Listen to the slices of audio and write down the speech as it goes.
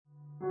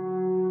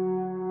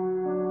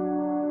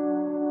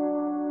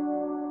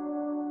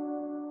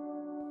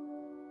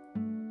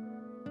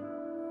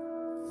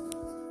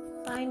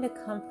find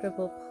a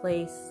comfortable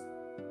place,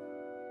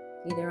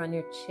 either on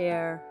your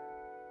chair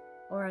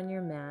or on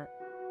your mat,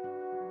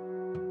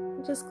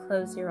 and just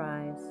close your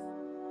eyes.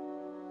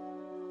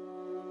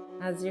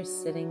 As you're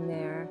sitting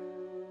there,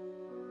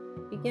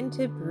 begin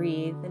to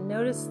breathe and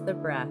notice the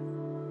breath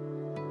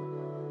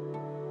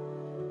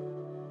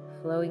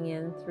flowing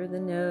in through the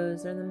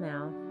nose or the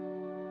mouth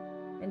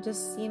and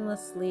just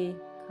seamlessly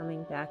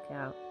coming back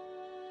out.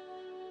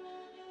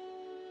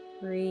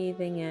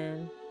 Breathing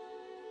in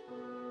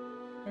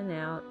and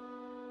out.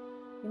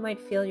 You might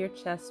feel your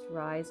chest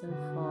rise and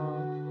fall,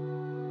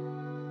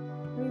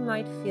 or you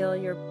might feel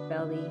your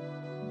belly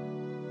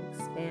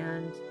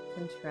expand,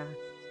 contract.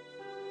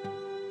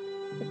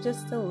 But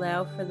just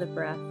allow for the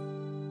breath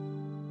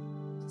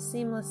to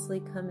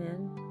seamlessly come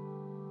in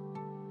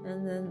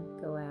and then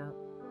go out.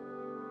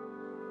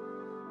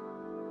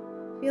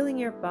 Feeling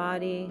your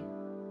body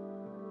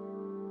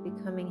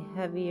becoming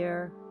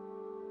heavier,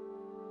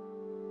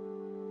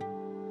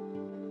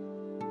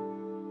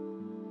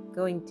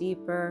 going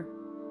deeper,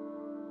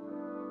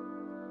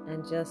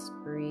 and just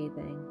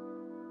breathing.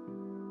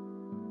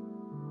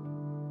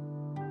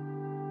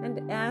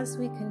 And as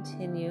we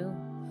continue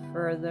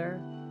further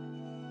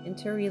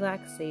into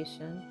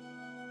relaxation,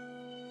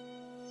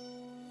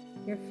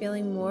 you're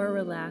feeling more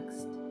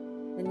relaxed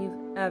than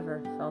you've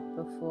ever felt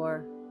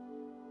before.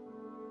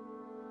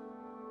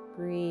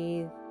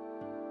 Breathe,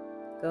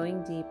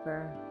 going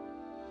deeper.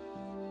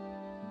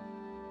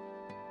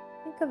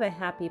 Think of a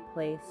happy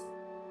place,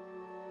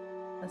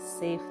 a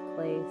safe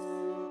place,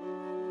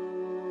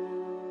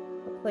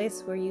 a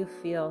place where you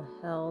feel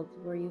held,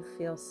 where you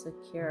feel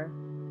secure,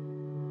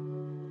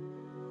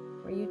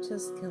 where you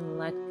just can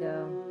let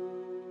go.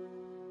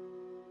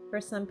 For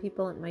some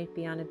people, it might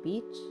be on a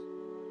beach,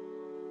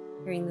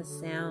 hearing the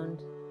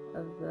sound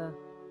of the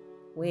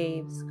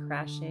waves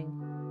crashing.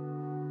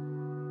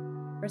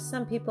 For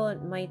some people,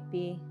 it might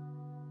be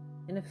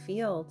in a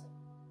field,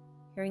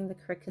 hearing the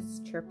crickets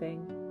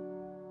chirping.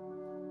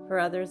 For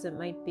others, it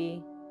might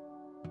be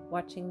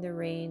watching the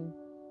rain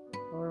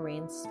or a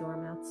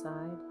rainstorm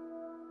outside.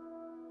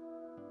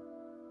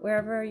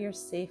 Wherever your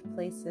safe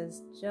place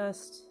is,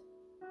 just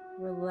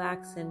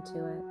relax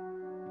into it.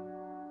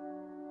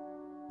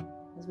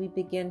 As we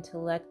begin to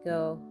let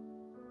go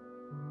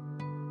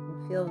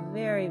and feel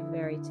very,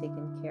 very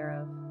taken care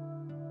of.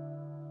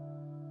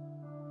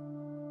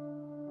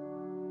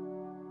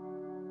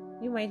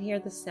 You might hear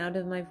the sound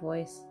of my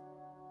voice,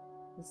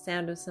 the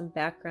sound of some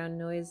background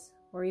noise,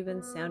 or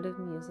even sound of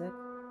music.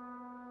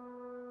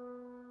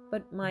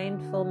 But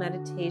mindful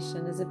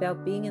meditation is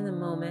about being in the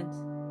moment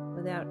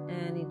without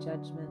any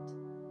judgment.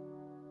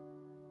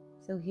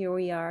 So here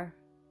we are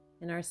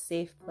in our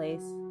safe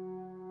place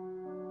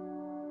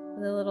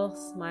with a little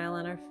smile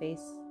on our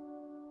face,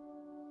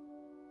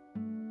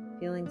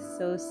 feeling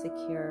so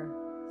secure,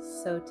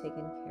 so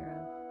taken care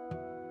of,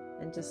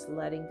 and just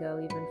letting go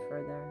even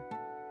further.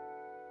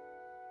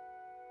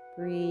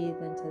 Breathe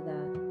into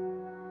that.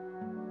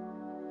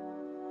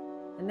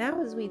 And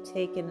now as we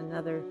take in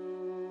another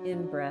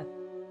in-breath,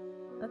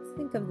 let's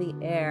think of the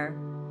air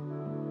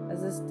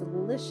as this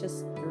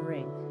delicious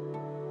drink,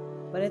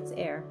 but it's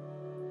air.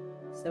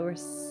 So we're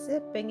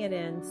sipping it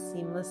in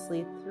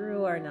seamlessly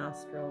through our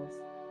nostrils,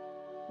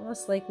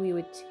 almost like we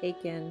would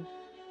take in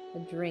a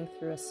drink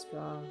through a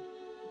straw.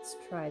 Let's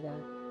try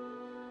that.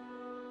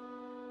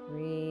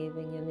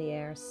 Breathing in the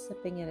air,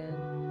 sipping it in,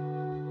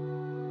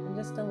 and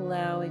just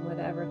allowing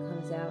whatever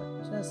comes out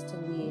just to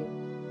leave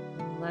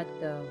and let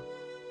go.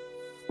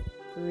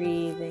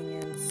 Breathing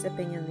in,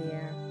 sipping in the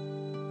air,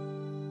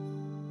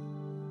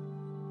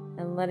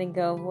 and letting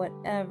go of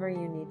whatever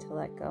you need to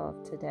let go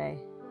of today.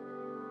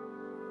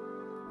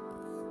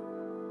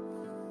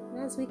 And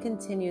as we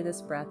continue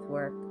this breath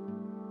work,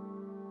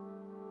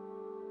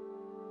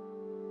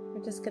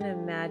 we're just going to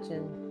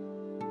imagine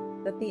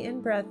that the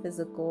in-breath is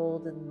a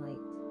golden light,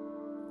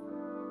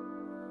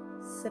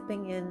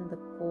 sipping in the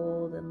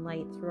golden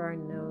light through our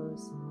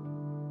nose.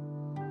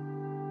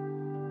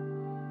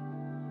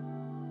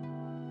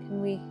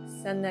 Can we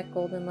send that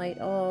golden light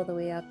all the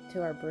way up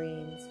to our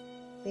brains,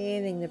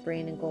 bathing the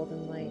brain in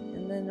golden light,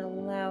 and then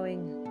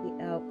allowing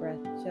the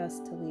out-breath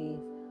just to leave.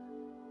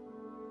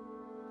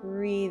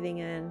 Breathing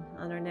in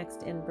on our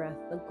next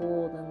in-breath, the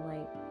golden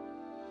light.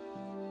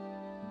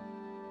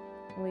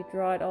 And we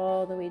draw it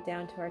all the way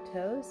down to our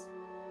toes.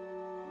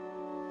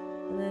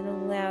 And then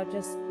allow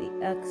just the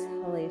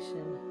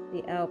exhalation,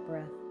 the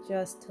out-breath,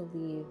 just to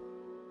leave,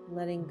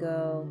 letting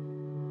go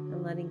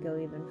and letting go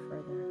even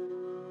further.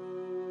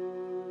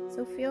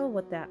 So feel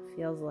what that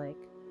feels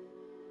like,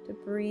 to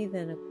breathe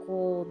in a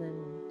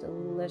golden,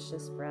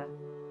 delicious breath.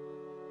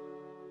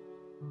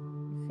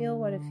 Feel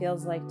what it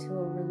feels like to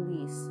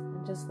release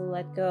and just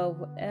let go of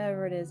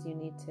whatever it is you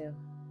need to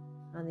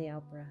on the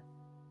out-breath.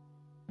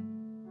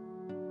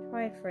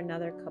 Try it for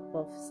another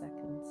couple of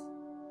seconds.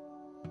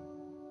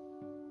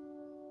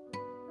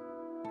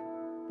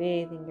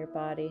 Bathing your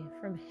body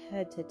from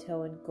head to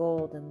toe in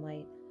golden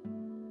light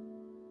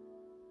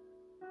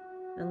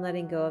and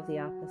letting go of the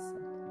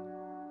opposite.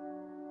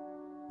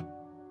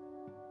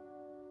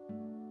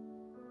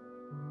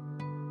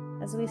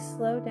 as we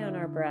slow down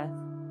our breath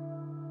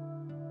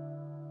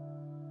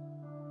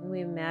and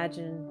we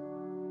imagine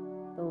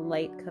the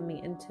light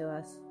coming into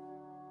us,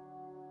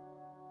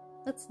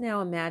 let's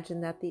now imagine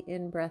that the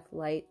in-breath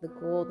light, the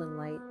golden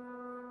light,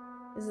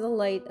 is the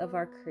light of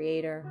our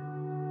Creator,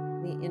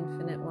 the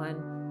Infinite One.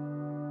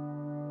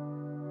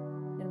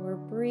 And we're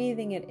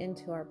breathing it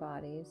into our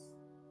bodies.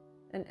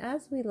 And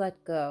as we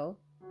let go,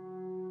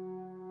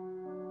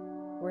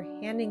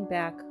 we're handing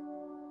back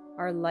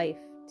our life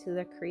to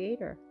the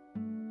Creator.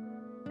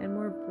 And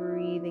we're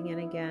breathing in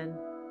again,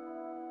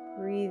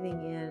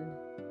 breathing in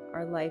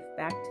our life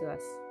back to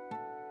us.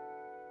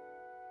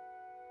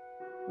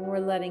 And we're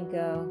letting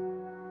go,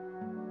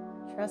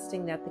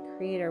 trusting that the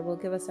Creator will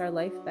give us our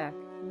life back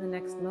in the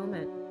next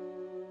moment.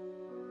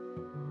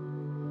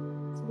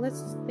 So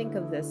let's just think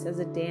of this as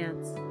a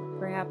dance,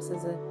 perhaps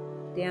as a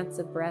dance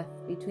of breath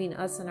between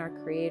us and our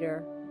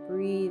Creator,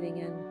 breathing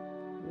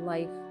in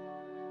life.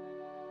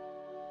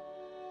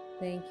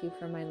 Thank you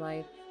for my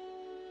life.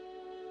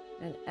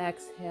 And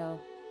exhale.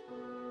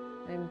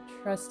 I'm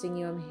trusting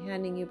you. I'm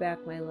handing you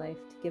back my life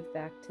to give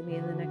back to me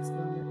in the next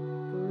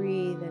moment.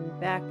 Breathe in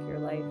back your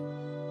life.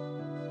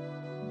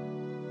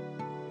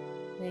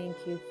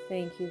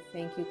 Thank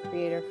you,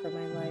 Creator, for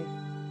my life.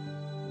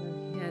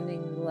 I'm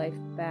handing the life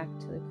back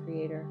to the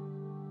Creator.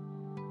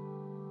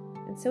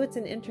 And so it's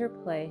an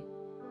interplay,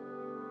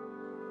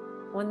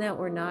 one that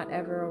we're not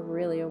ever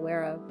really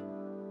aware of,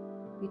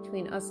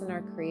 between us and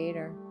our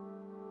Creator,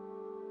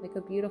 like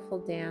a beautiful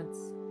dance,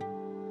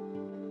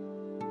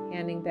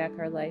 handing back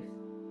our life,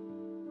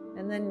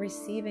 and then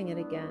receiving it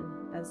again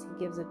as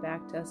He gives it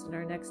back to us in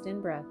our next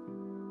in-breath.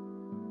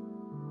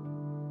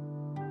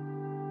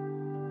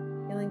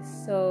 Feeling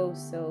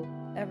so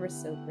ever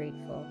so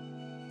grateful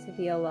to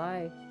be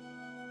alive.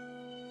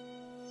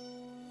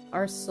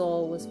 Our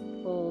soul was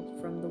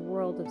pulled from the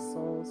world of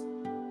souls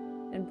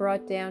and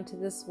brought down to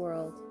this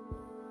world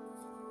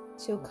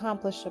to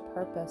accomplish a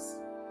purpose.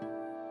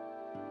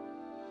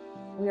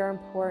 We are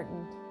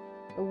important.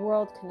 The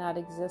world cannot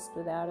exist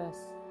without us.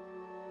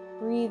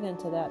 Breathe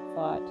into that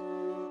thought.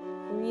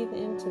 Breathe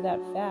into that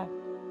fact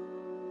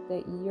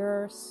that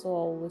your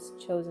soul was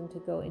chosen to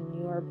go in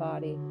your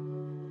body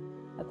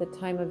at the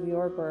time of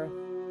your birth.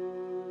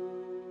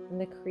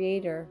 And the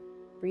Creator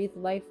breathed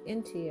life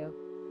into you.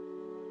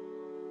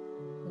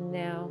 And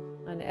now,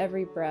 on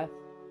every breath,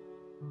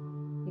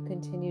 you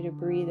continue to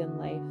breathe in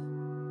life.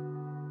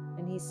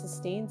 And He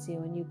sustains you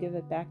and you give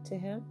it back to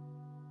Him.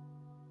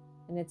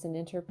 And it's an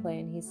interplay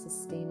and He's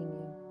sustaining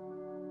you.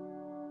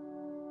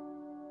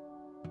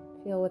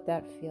 Feel what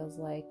that feels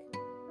like.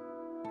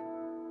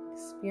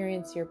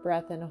 Experience your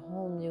breath in a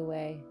whole new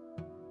way.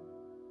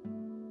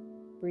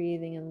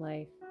 Breathing in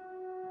life.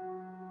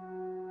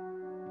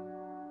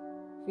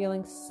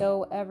 Feeling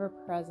so ever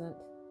present,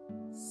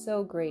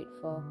 so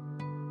grateful,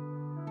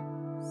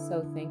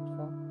 so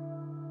thankful.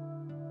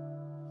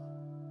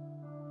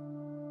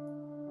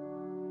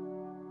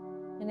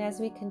 And as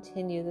we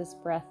continue this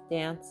breath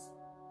dance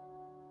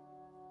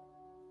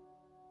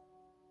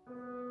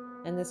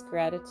and this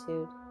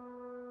gratitude,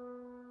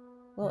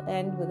 we'll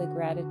end with a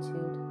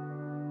gratitude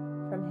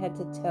from head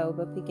to toe,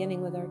 but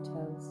beginning with our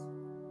toes.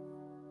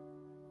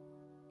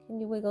 Can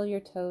you wiggle your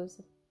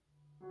toes?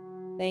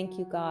 Thank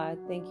you, God.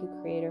 Thank you,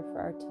 Creator, for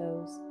our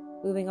toes,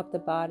 moving up the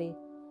body.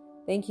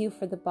 Thank you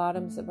for the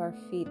bottoms of our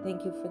feet.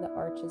 Thank you for the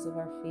arches of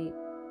our feet.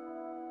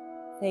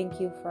 Thank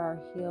you for our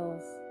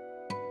heels.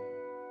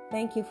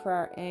 Thank you for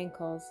our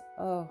ankles.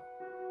 Oh,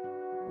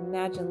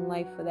 imagine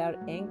life without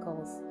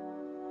ankles.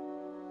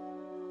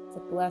 It's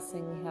a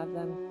blessing we have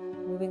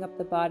them moving up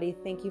the body.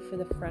 Thank you for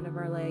the front of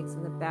our legs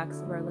and the backs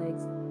of our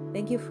legs.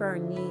 Thank you for our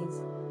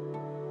knees.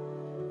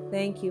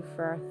 Thank you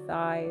for our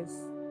thighs.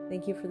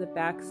 Thank you for the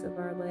backs of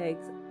our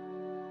legs.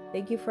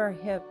 Thank you for our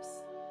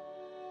hips.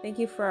 Thank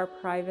you for our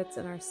privates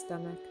and our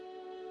stomach.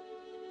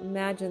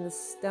 Imagine the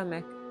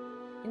stomach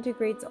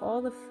integrates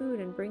all the food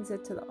and brings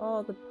it to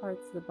all the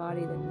parts of the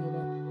body that need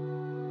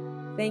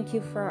it. Thank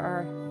you for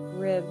our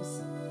ribs.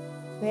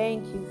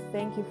 Thank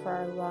you for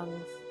our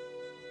lungs.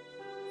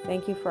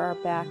 Thank you for our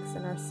backs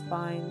and our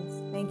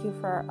spines. Thank you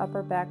for our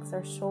upper backs,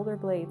 our shoulder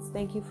blades.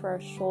 Thank you for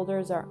our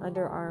shoulders, our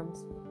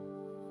underarms.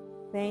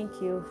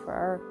 Thank you for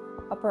our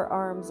upper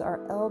arms, our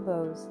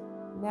elbows.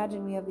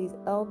 Imagine we have these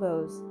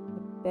elbows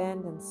that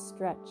bend and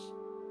stretch.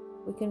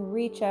 We can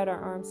reach out our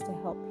arms to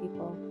help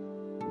people.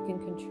 We can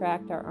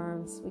contract our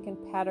arms. We can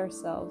pat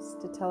ourselves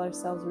to tell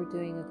ourselves we're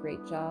doing a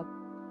great job.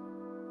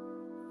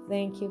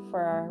 Thank you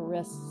for our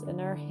wrists and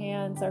our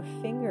hands, our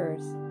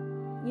fingers,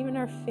 even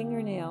our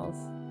fingernails.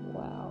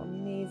 Wow,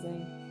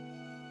 amazing.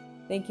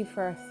 Thank you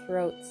for our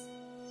throats.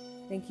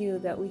 Thank you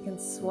that we can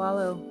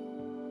swallow.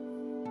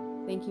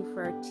 Thank you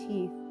for our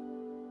teeth.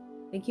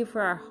 Thank you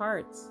for our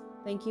hearts.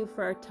 Thank you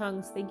for our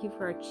tongues. Thank you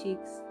for our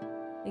cheeks.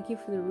 Thank you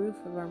for the roof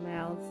of our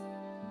mouths.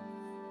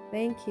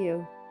 Thank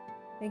you.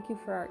 Thank you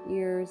for our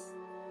ears.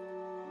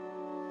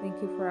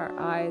 Thank you for our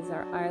eyes,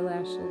 our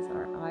eyelashes,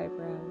 our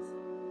eyebrows.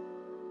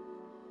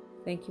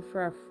 Thank you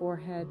for our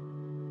forehead.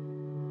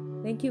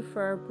 Thank you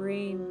for our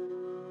brain,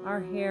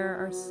 our hair,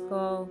 our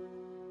skull.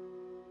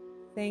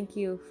 thank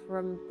you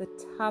from the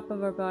top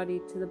of our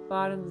body to the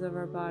bottoms of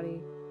our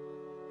body,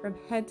 from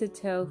head to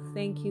toe.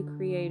 Thank you,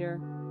 Creator.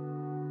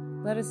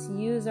 Let us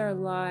use our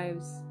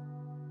lives,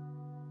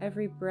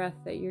 every breath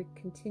that you're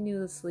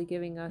continuously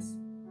giving us,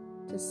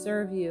 to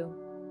serve you,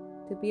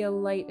 to be a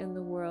light in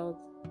the world,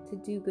 to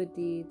do good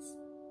deeds,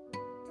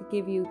 to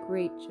give you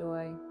great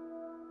joy.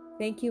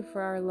 Thank you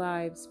for our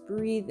lives.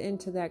 Breathe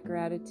into that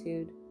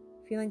gratitude,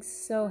 feeling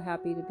so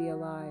happy to be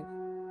alive.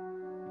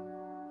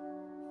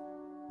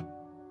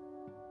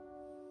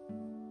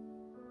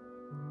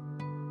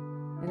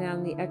 And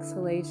on the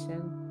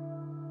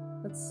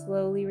exhalation, let's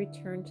slowly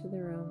return to the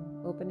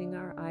room, opening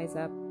our eyes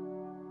up,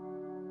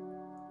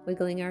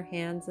 wiggling our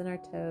hands and our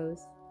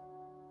toes,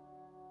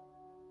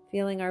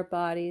 feeling our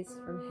bodies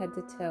from head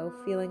to toe,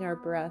 feeling our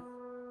breath,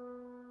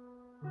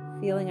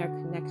 feeling our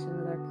connection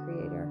with our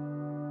Creator,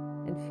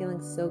 and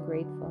feeling so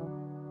grateful.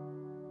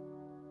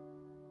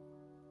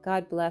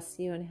 God bless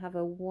you and have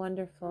a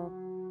wonderful,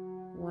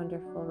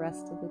 wonderful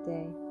rest of the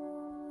day.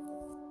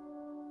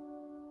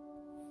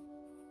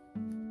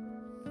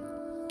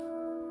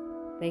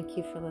 Thank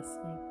you for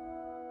listening.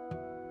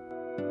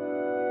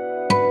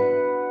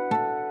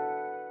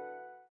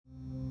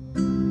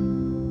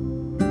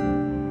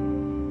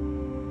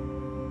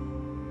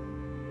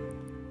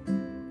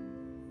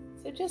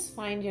 So just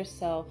find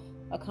yourself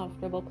a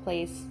comfortable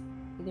place,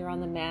 either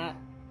on the mat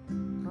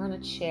or on a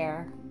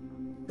chair.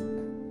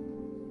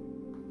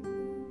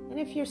 And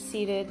if you're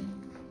seated,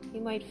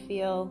 you might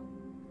feel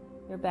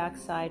your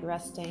backside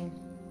resting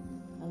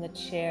on the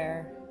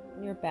chair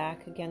and your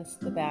back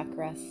against the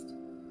backrest.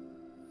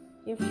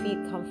 Your feet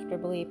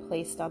comfortably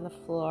placed on the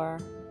floor.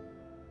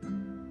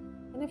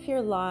 And if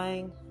you're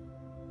lying,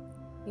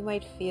 you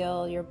might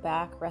feel your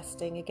back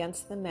resting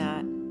against the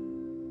mat,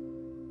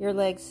 your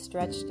legs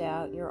stretched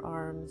out, your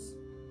arms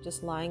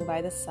just lying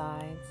by the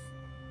sides.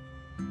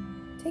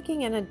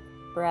 Taking in a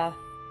breath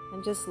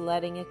and just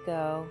letting it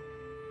go.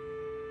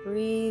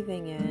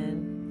 Breathing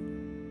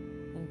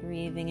in and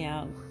breathing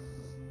out.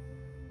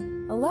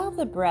 Allow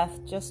the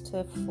breath just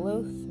to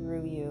flow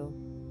through you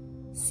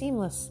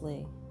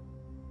seamlessly.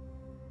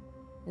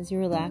 As you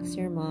relax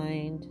your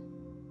mind,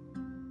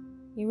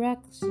 you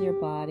relax your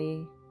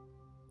body,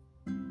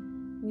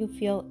 you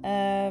feel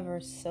ever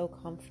so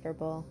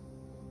comfortable,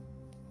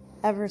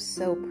 ever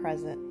so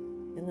present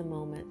in the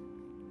moment.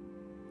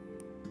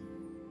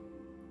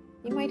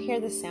 You might hear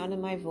the sound of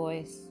my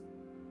voice,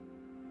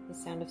 the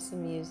sound of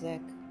some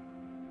music,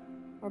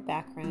 or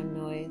background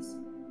noise.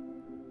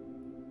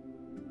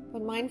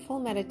 But mindful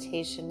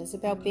meditation is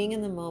about being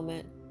in the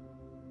moment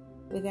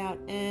without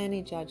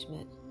any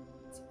judgment.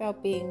 It's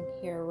about being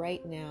here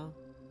right now,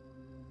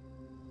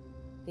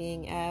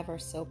 being ever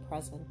so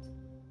present.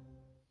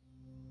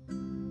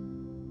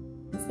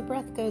 As the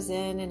breath goes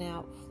in and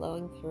out,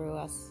 flowing through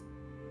us,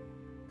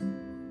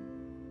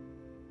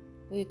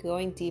 we're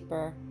going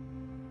deeper,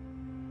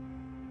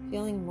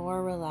 feeling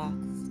more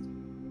relaxed.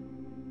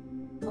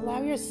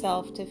 Allow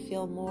yourself to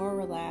feel more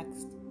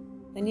relaxed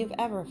than you've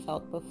ever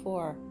felt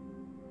before.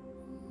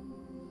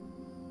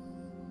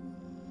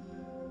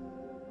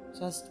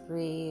 Just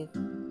breathe.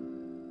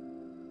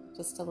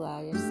 Just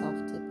allow yourself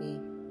to be.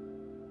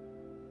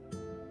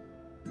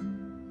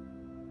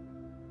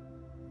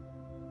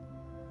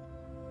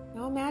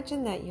 Now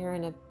imagine that you're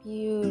in a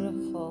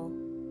beautiful,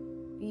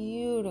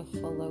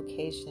 beautiful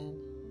location.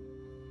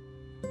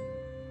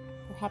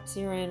 Perhaps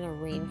you're in a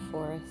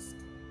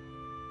rainforest,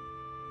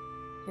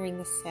 hearing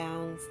the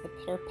sounds, the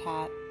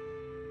pitter-pat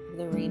of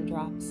the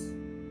raindrops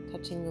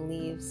touching the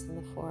leaves in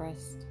the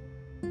forest,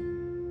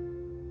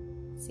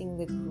 seeing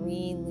the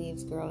green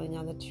leaves growing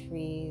on the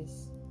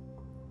trees,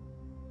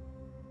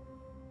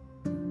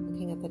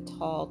 looking at the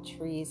tall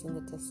trees in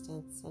the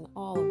distance and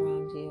all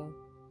around you.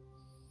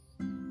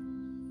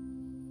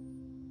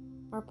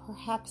 Or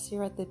perhaps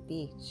you're at the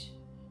beach,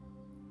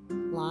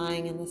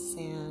 lying in the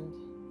sand,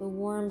 the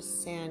warm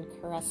sand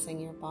caressing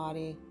your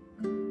body,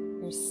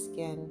 your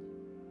skin,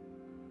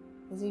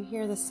 as you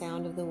hear the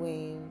sound of the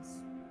waves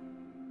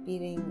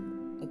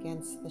beating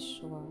against the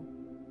shore,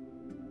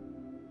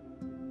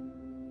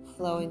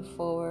 flowing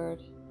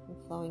forward and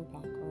flowing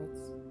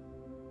backwards.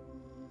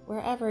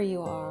 Wherever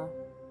you are,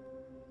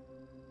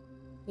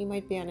 you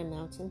might be on a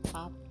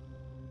mountaintop,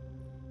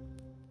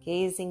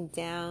 gazing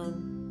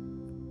down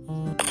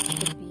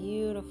the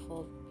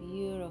beautiful,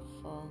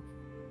 beautiful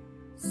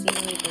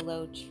scenery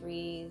below,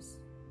 trees,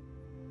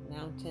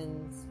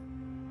 mountains,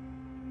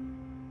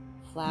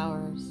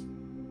 flowers.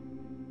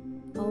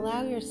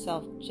 Allow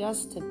yourself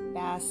just to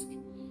bask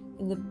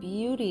in the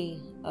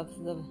beauty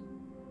of the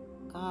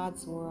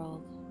God's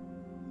world.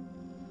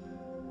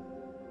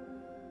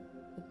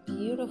 The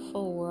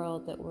beautiful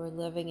world that we're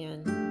living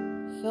in,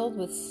 filled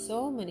with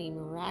so many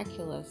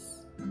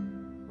miraculous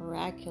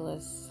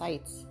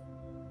sights.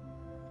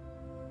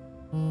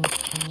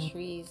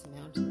 Trees,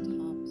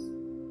 mountaintops.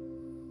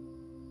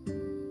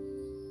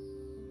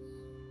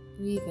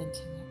 Breathe into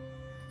it.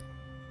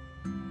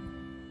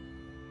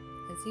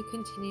 As you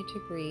continue to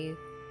breathe,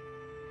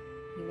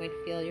 you might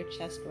feel your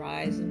chest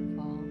rise and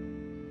fall.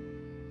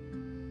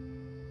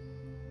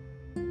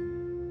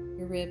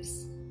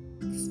 ribs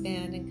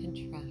expand and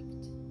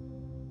contract,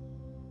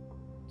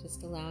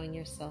 just allowing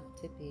yourself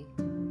to be.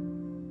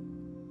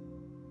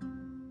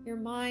 Your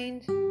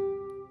mind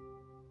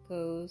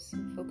goes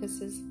and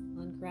focuses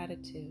on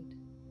gratitude.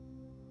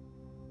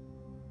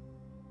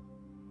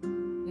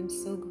 I'm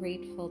so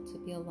grateful to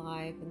be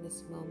alive in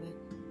this moment.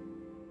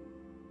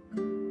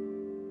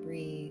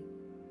 Breathe.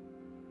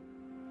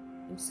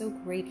 I'm so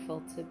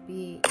grateful to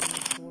be in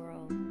this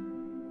world.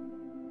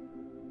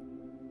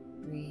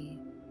 Breathe.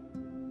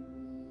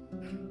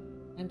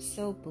 I'm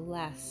so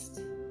blessed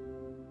to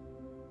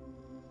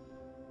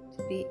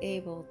be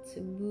able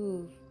to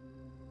move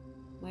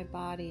my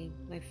body,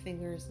 my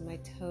fingers, my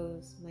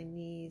toes, my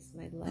knees,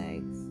 my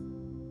legs.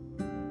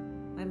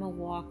 I'm a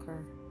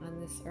walker on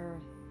this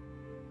earth.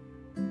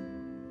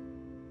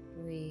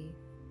 Breathe.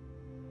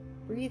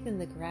 Breathe in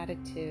the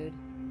gratitude,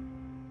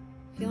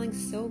 feeling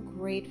so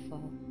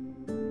grateful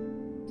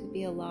to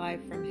be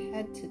alive from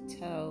head to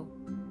toe,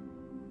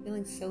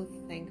 feeling so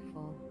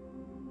thankful.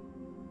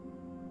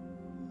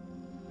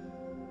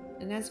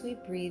 And as we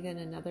breathe in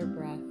another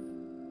breath,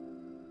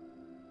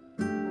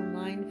 our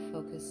mind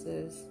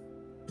focuses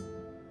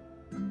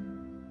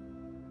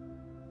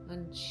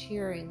on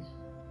cheering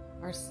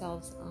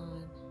ourselves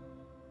on.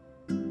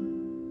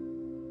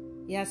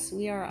 Yes,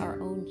 we are our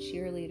own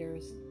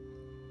cheerleaders.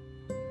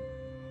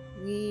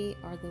 We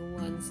are the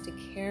ones to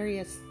carry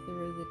us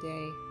through the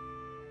day.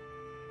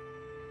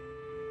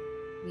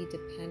 We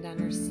depend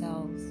on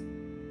ourselves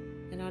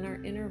and on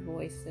our inner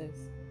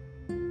voices,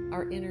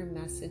 our inner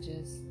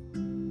messages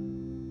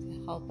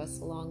to help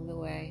us along the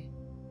way.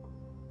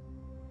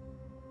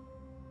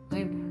 I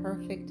am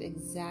perfect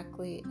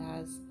exactly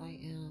as I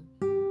am.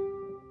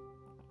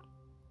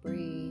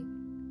 Breathe.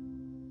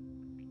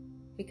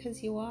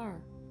 Because you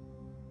are.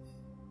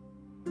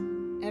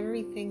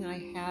 Everything I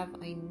have,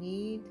 I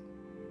need,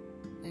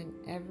 and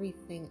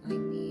everything I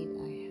need,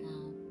 I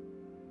have.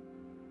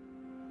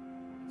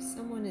 If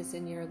someone is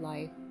in your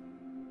life,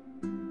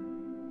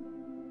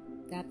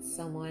 that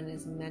someone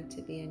is meant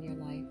to be in your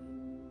life.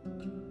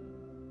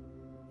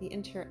 The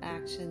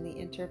interaction, the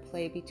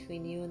interplay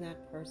between you and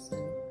that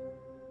person,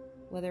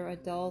 whether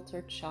adult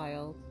or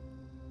child,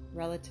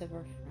 relative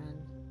or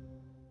friend,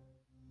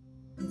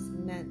 is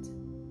meant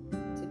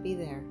to be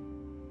there.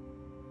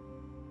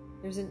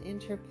 There's an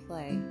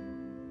interplay.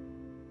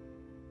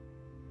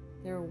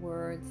 There are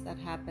words that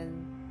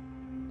happen.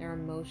 There are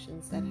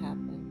emotions that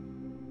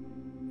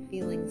happen.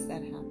 Feelings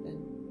that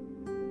happen.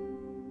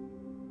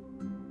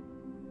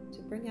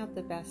 To bring out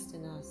the best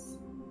in us.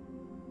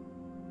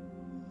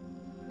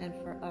 And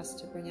for us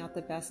to bring out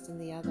the best in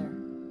the other.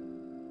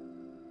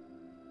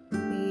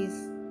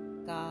 Please,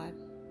 God,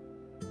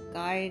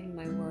 guide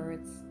my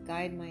words,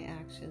 guide my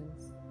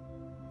actions,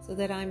 so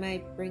that I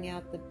might bring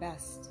out the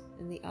best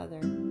in the other.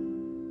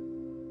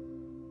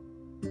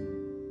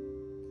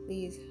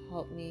 Please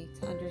help me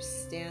to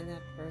understand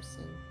that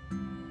person.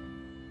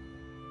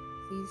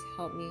 Please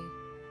help me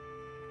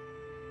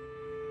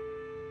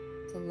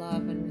to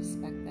love and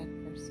respect that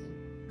person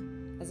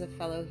as a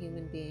fellow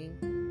human being.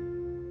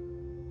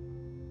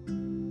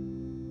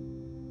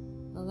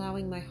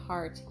 Allowing my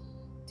heart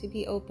to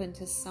be open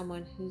to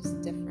someone who's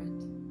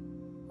different.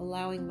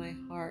 Allowing my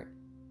heart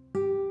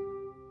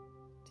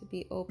to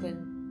be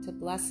open to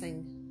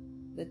blessing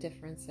the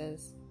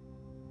differences.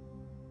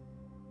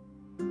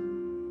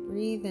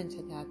 Breathe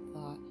into that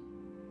thought.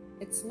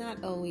 It's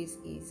not always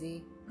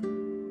easy.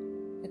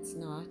 It's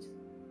not.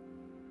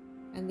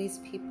 And these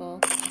people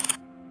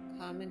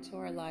come into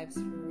our lives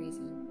for a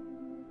reason.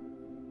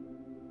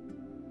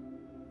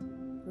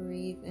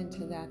 Breathe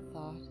into that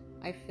thought.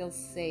 I feel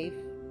safe.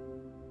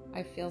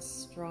 I feel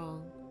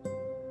strong.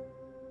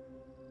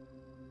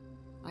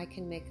 I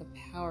can make a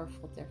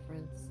powerful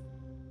difference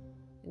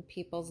in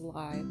people's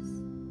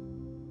lives.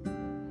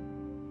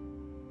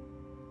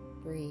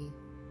 Breathe.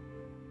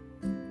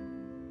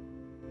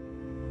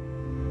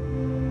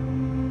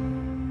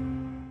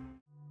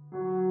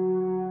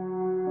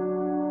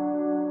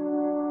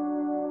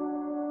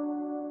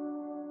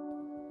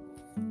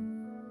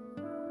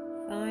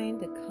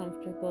 Find a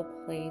comfortable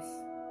place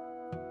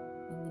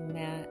on the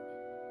mat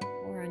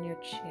or on your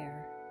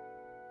chair,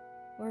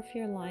 or if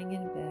you're lying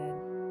in bed,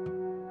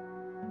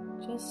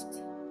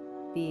 just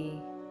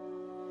be.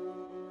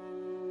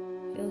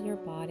 Feel your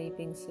body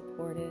being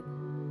supported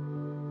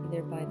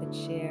either by the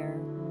chair,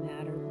 the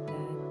mat, or the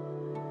bed,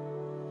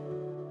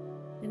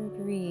 and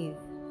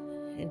breathe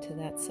into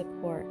that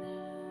support,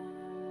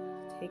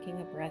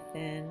 taking a breath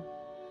in,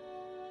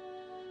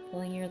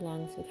 filling your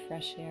lungs with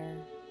fresh air,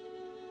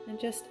 and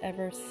just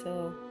ever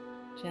so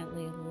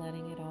gently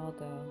letting it all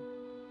go.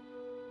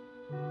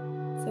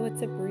 So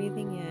it's a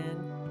breathing in,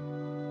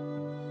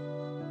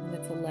 and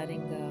it's a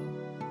letting go.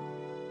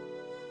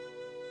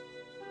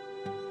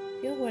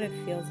 Feel what it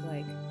feels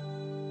like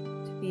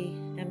to be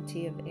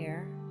empty of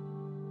air,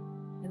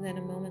 and then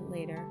a moment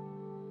later,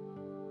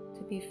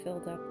 to be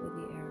filled up with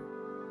the air.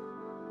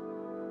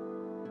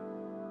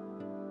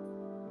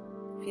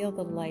 Feel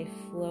the life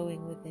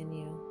flowing within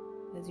you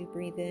as you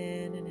breathe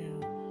in and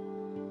out,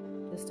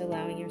 just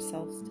allowing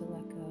yourselves to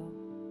let go.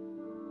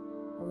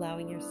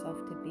 allowing yourself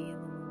to be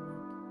in the moment.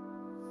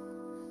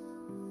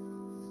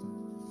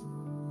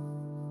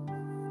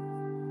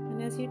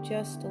 And as you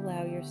just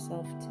allow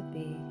yourself to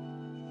be,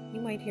 you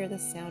might hear the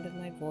sound of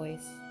my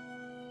voice,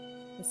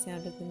 the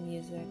sound of the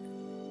music,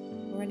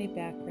 or any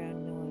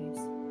background noise.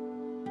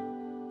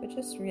 But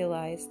just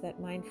realize that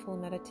mindful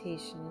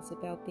meditation is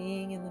about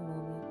being in the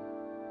moment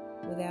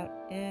without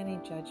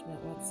any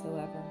judgment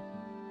whatsoever.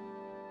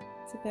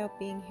 It's about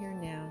being here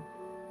now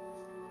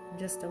and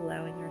just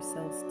allowing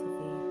ourselves to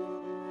be.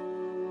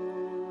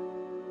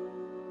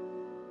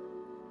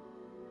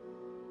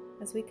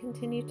 As we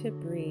continue to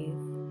breathe,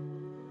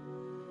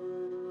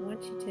 I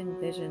want you to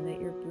envision that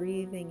you're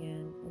breathing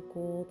in a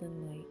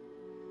golden light.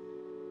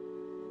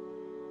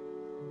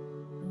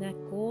 And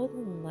that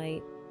golden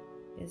light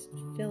is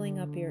filling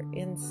up your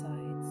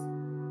insides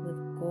with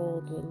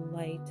gold, with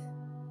light.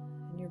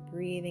 And you're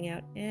breathing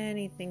out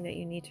anything that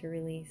you need to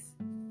release.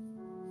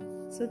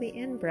 So the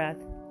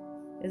in-breath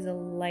is a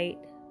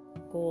light,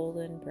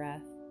 golden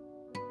breath.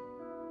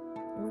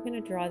 And we're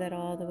going to draw that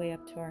all the way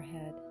up to our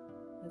head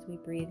as we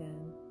breathe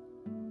in.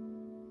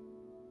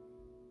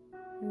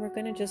 And we're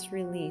going to just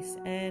release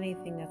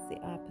anything that's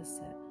the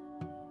opposite.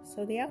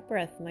 So the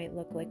out-breath might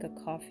look like a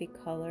coffee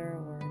color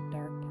or a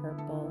dark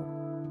purple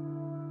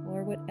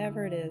or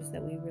whatever it is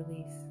that we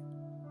release.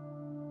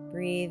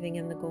 Breathing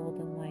in the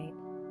golden light.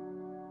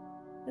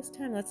 This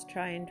time let's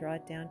try and draw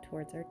it down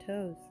towards our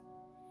toes.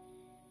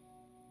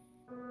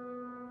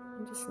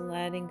 And just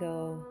letting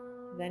go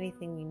of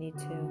anything we need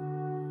to.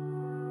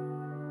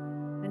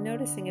 And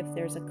noticing if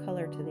there's a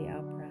color to the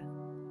out-breath.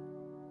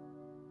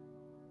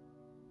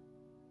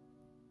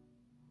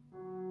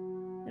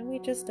 And we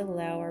just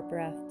allow our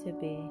breath to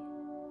be.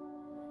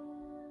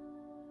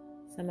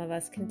 Some of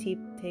us can take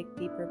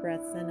deeper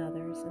breaths than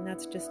others, and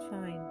that's just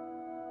fine.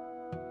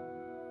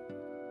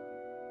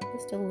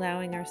 Just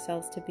allowing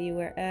ourselves to be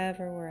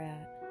wherever we're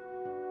at.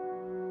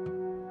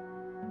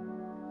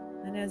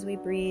 And as we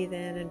breathe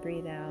in and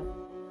breathe out,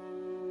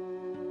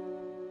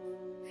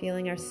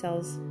 feeling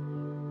ourselves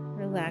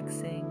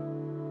relaxing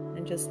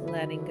and just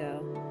letting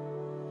go.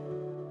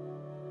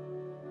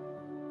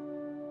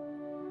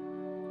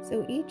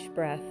 So each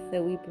breath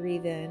that we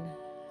breathe in,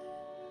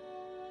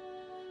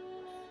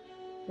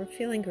 we're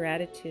feeling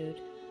gratitude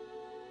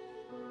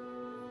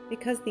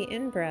because the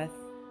in-breath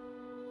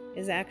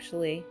is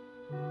actually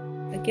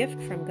a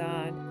gift from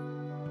God.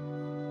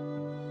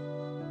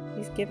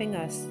 He's giving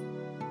us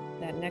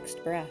that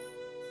next breath.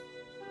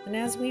 And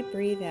as we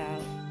breathe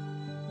out,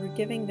 we're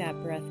giving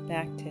that breath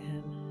back to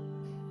Him.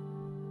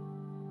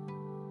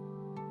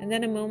 And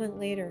then a moment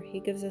later, He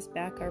gives us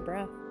back our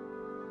breath.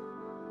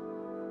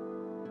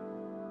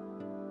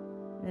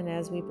 And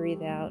as we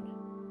breathe out,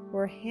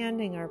 we're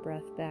handing our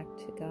breath back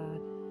to God.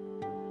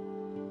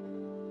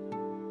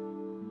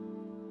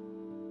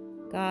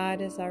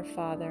 God is our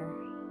Father.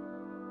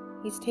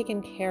 He's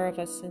taken care of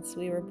us since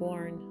we were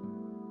born,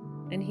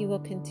 and He will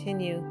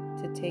continue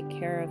to take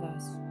care of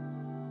us.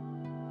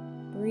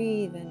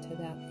 Breathe into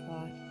that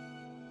thought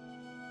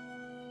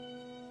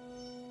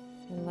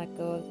and let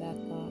go of that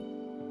thought.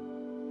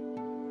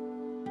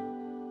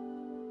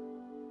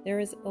 There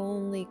is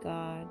only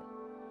God.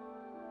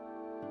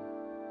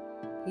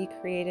 He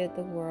created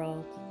the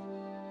world.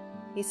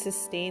 He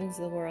sustains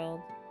the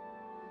world.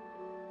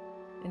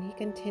 And He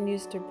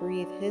continues to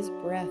breathe His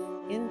breath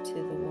into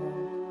the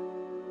world.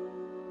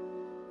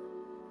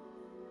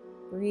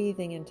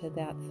 Breathing into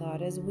that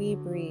thought as we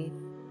breathe,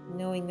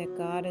 knowing that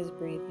God is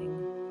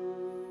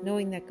breathing,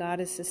 knowing that God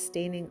is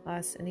sustaining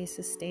us and He's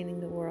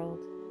sustaining the world.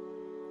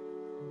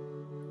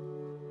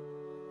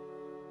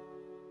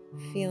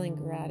 Feeling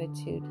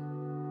gratitude,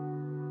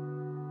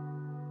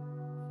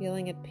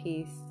 feeling at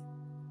peace,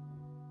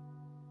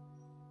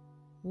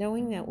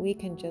 knowing that we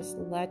can just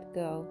let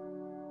go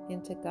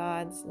into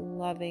God's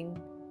loving,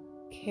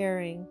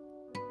 caring,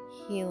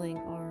 healing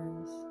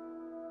arms.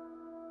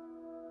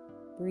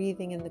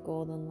 Breathing in the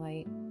golden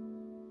light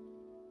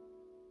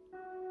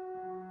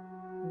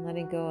and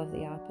letting go of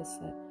the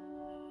opposite.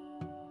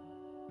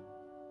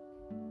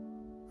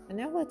 And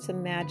now let's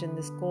imagine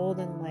this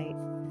golden light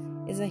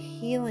is a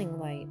healing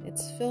light.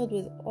 It's filled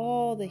with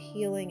all the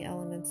healing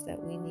elements that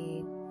we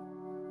need.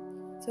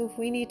 So if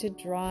we need to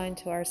draw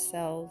into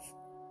ourselves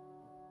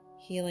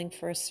healing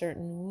for a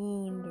certain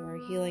wound or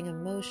healing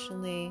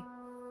emotionally,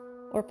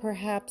 or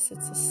perhaps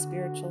it's a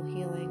spiritual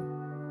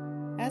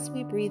healing, as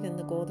we breathe in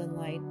the golden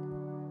light,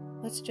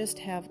 let's just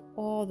have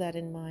all that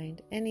in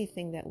mind,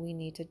 anything that we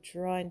need to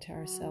draw into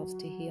ourselves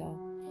to heal.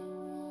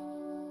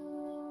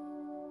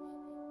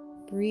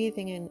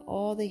 Breathing in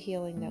all the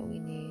healing that we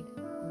need,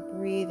 and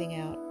breathing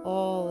out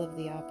all of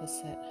the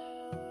opposite.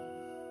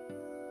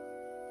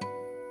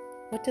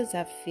 What does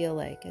that feel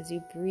like as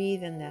you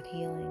breathe in that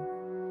healing?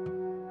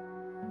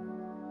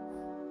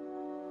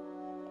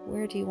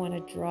 Where do you want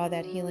to draw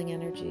that healing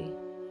energy?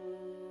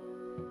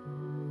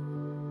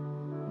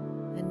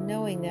 And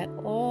knowing that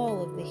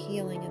all of the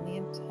healing in the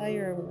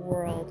entire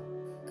world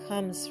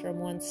comes from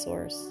one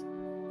source.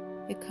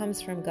 It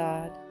comes from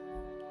God,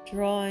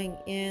 drawing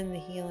in the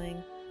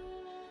healing.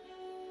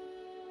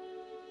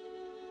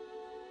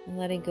 and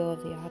letting go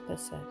of the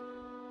opposite.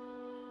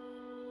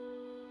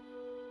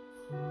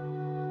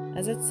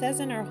 As it says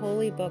in our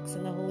holy books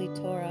in the Holy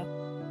Torah,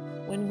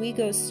 when we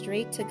go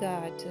straight to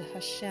God, to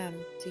Hashem,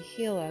 to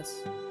heal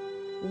us,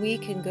 we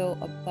can go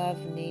above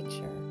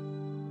nature.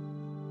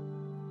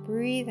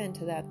 Breathe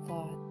into that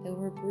thought that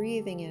we're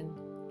breathing in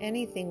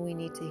anything we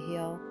need to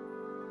heal,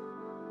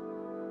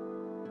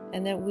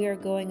 and that we are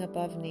going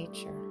above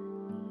nature.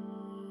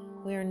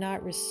 We are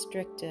not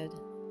restricted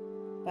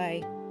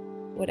by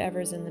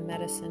whatever's in the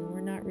medicine.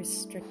 We're not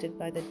restricted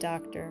by the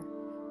doctor.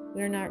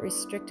 We're not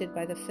restricted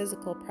by the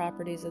physical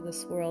properties of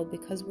this world,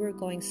 because we're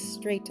going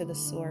straight to the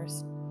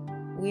source.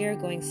 We are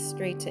going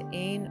straight to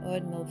Ein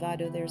Od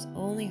Milvado. There's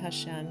only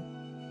Hashem.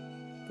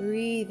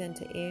 Breathe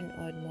into Ein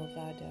Od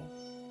Milvado.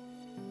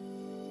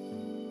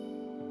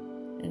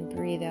 And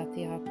breathe out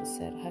the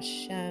opposite.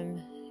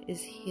 Hashem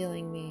is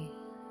healing me.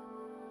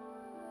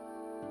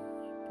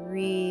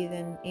 Breathe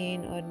in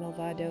Ein Od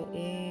Milvado.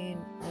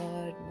 Ein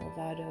Od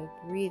Milvado.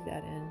 Breathe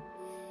that in.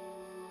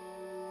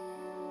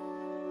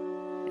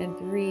 And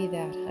breathe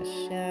out.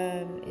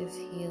 Hashem is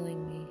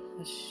healing me.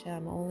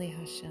 Hashem, only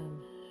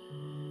Hashem.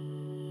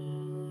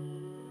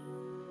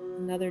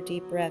 Another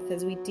deep breath.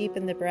 As we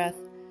deepen the breath,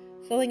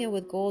 filling it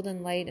with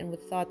golden light and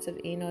with thoughts of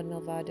Ein Od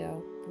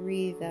Milvado,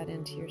 breathe that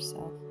into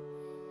yourself.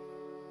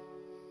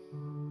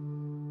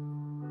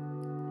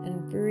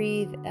 And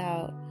breathe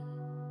out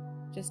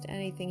just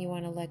anything you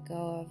want to let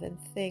go of, and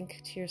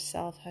think to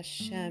yourself,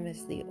 Hashem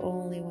is the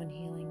only one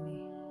healing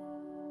me.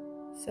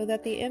 So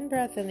that the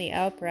in-breath and the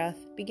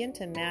out-breath begin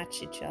to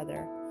match each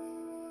other.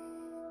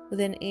 With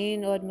an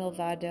Ein Od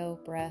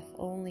Milvado breath,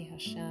 only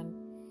Hashem.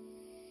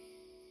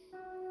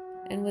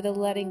 And with a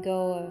letting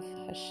go of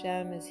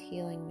Hashem is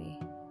healing me.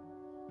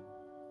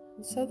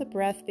 And so the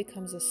breath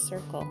becomes a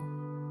circle.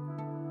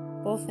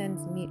 Both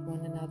ends meet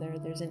one another.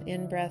 There's an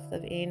in-breath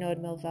of Ein Od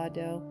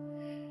Milvado,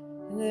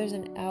 and there's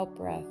an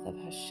out-breath of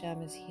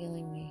Hashem is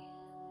healing me.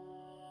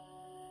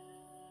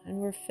 And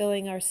we're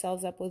filling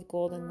ourselves up with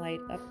golden light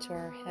up to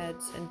our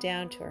heads and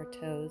down to our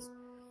toes.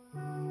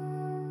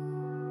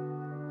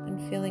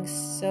 And feeling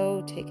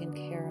so taken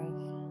care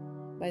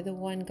of by the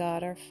one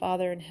God, our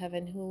Father in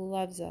heaven, who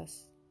loves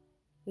us,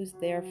 who's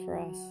there for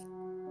us,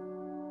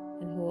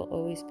 and who will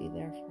always be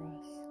there for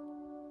us.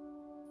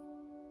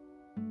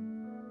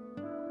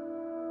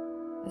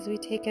 As we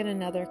take in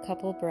another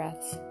couple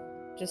breaths,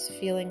 just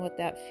feeling what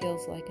that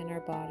feels like in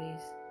our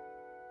bodies,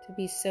 to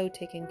be so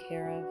taken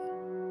care of,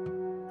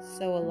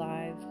 so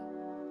alive.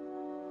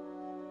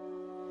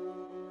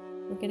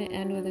 We're going to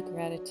end with a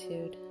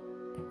gratitude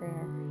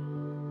prayer.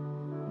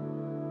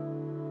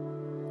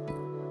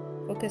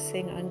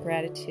 Focusing on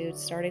gratitude,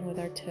 starting with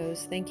our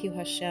toes. Thank you,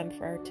 Hashem,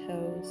 for our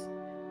toes.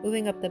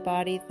 Moving up the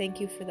body, thank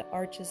you for the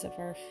arches of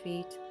our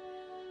feet.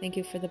 Thank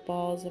you for the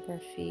balls of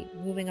our feet.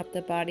 Moving up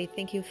the body,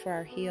 thank you for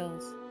our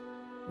heels.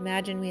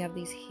 Imagine we have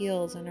these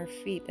heels on our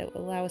feet that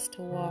will allow us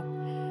to walk.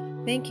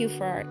 Thank you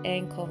for our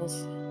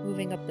ankles.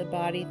 Moving up the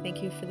body,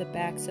 thank you for the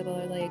backs of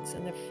our legs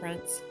and the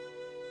fronts.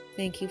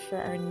 Thank you for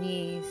our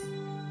knees.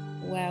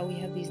 Wow, we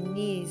have these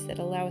knees that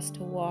allow us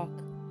to walk,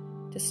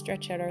 to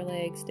stretch out our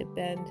legs, to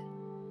bend,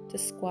 to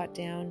squat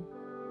down.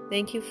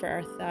 Thank you for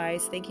our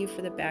thighs. Thank you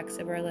for the backs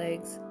of our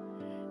legs.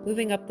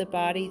 Moving up the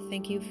body,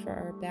 thank you for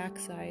our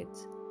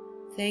backsides.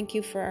 Thank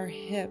you for our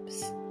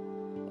hips.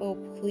 Oh,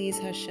 please,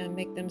 Hashem,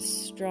 make them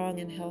strong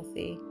and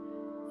healthy.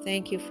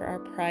 Thank you for our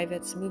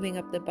privates. Moving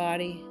up the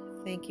body,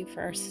 thank you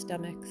for our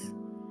stomachs.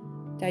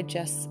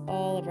 Digests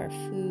all of our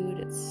food.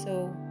 It's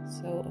so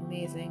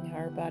amazing how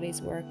our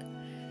bodies work.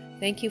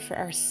 Thank you for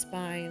our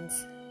spines.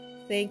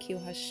 Thank you,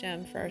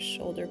 Hashem, for our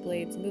shoulder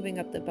blades. Moving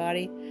up the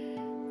body,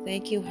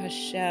 thank you,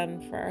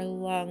 Hashem, for our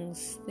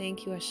lungs.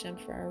 Thank you, Hashem,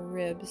 for our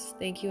ribs.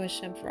 Thank you,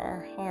 Hashem, for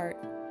our heart.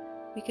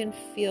 We can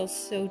feel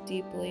so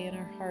deeply, and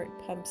our heart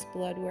pumps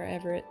blood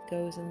wherever it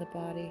goes in the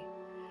body.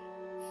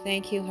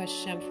 Thank you,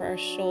 Hashem, for our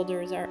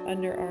shoulders, our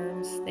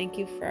underarms. Thank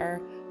you for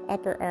our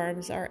upper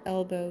arms, our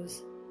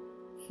elbows.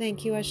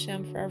 Thank you,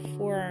 Hashem, for our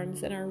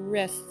forearms and our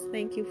wrists.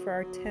 Thank you for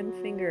our 10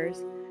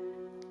 fingers.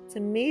 It's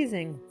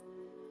amazing.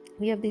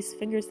 We have these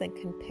fingers that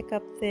can pick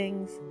up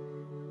things.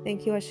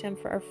 Thank you, Hashem,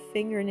 for our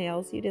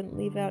fingernails. You didn't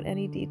leave out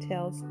any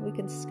details. We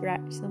can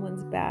scratch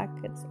someone's back.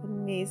 It's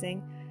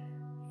amazing.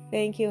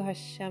 Thank you,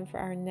 Hashem, for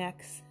our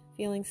necks.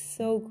 Feeling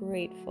so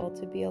grateful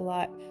to be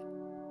alive.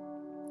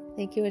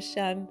 Thank you,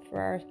 Hashem, for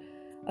our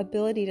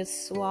ability to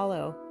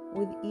swallow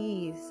with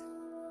ease.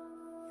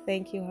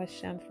 Thank you,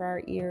 Hashem, for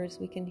our ears.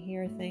 We can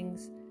hear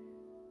things.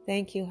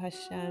 Thank you,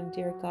 Hashem,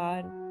 dear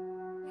God,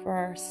 for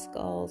our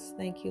skulls.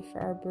 Thank you for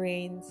our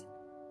brains.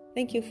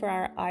 Thank you for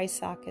our eye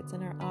sockets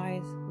and our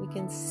eyes. We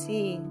can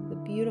see the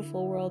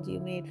beautiful world you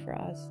made for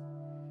us.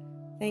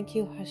 Thank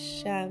you,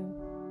 Hashem.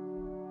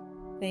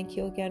 Thank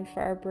you again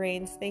for our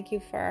brains. Thank you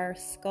for our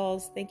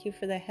skulls. Thank you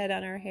for the head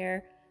on our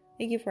hair.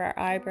 Thank you for our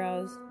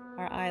eyebrows,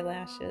 our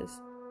eyelashes.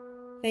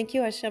 Thank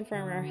you, Hashem,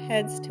 from our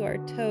heads to our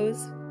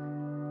toes.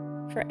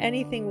 For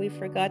anything we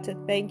forgot to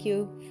thank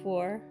you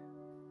for.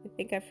 I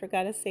think I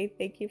forgot to say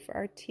thank you for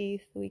our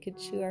teeth. We could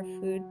chew our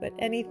food, but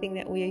anything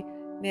that we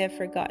may have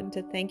forgotten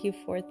to thank you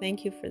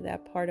for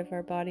that part of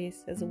our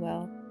bodies as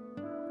well.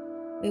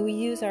 May we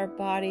use our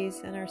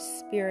bodies and our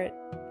spirit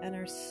and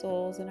our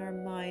souls and our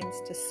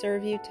minds to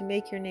serve you, to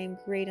make your name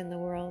great in the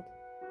world.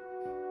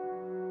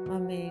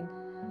 Amen.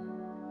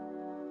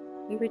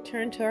 We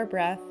return to our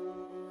breath.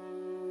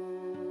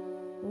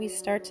 We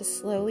start to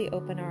slowly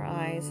open our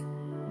eyes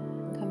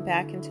and come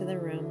back into the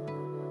room,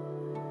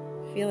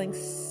 feeling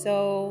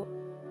so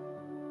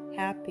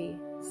happy,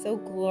 so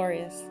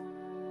glorious,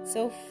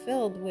 so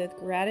filled with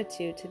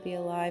gratitude to be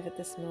alive at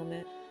this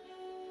moment.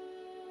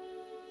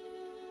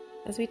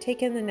 As we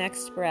take in the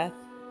next breath,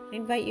 I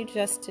invite you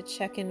just to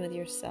check in with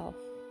yourself.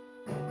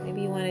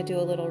 Maybe you want to do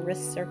a little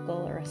wrist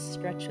circle or a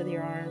stretch with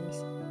your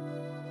arms.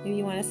 Maybe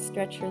you want to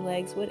stretch your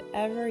legs,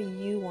 whatever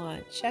you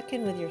want. Check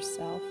in with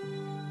yourself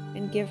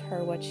and give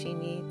her what she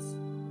needs.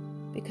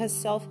 Because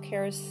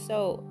self-care is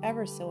so,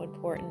 ever so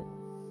important.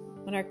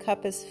 When our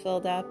cup is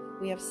filled up,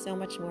 we have so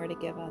much more to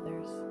give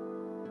others.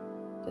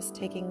 Just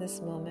taking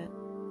this moment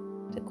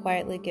to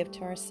quietly give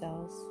to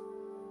ourselves.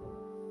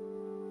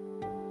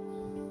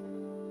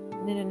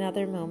 And in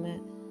another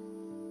moment,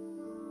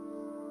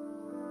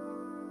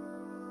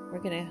 we're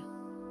going to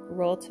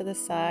roll to the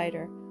side,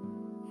 or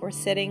if we're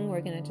sitting,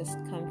 we're going to just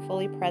come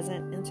fully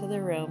present into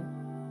the room,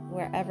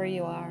 wherever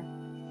you are,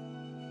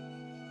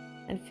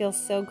 and feel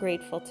so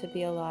grateful to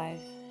be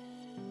alive.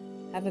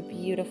 Have a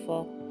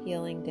beautiful,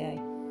 healing day.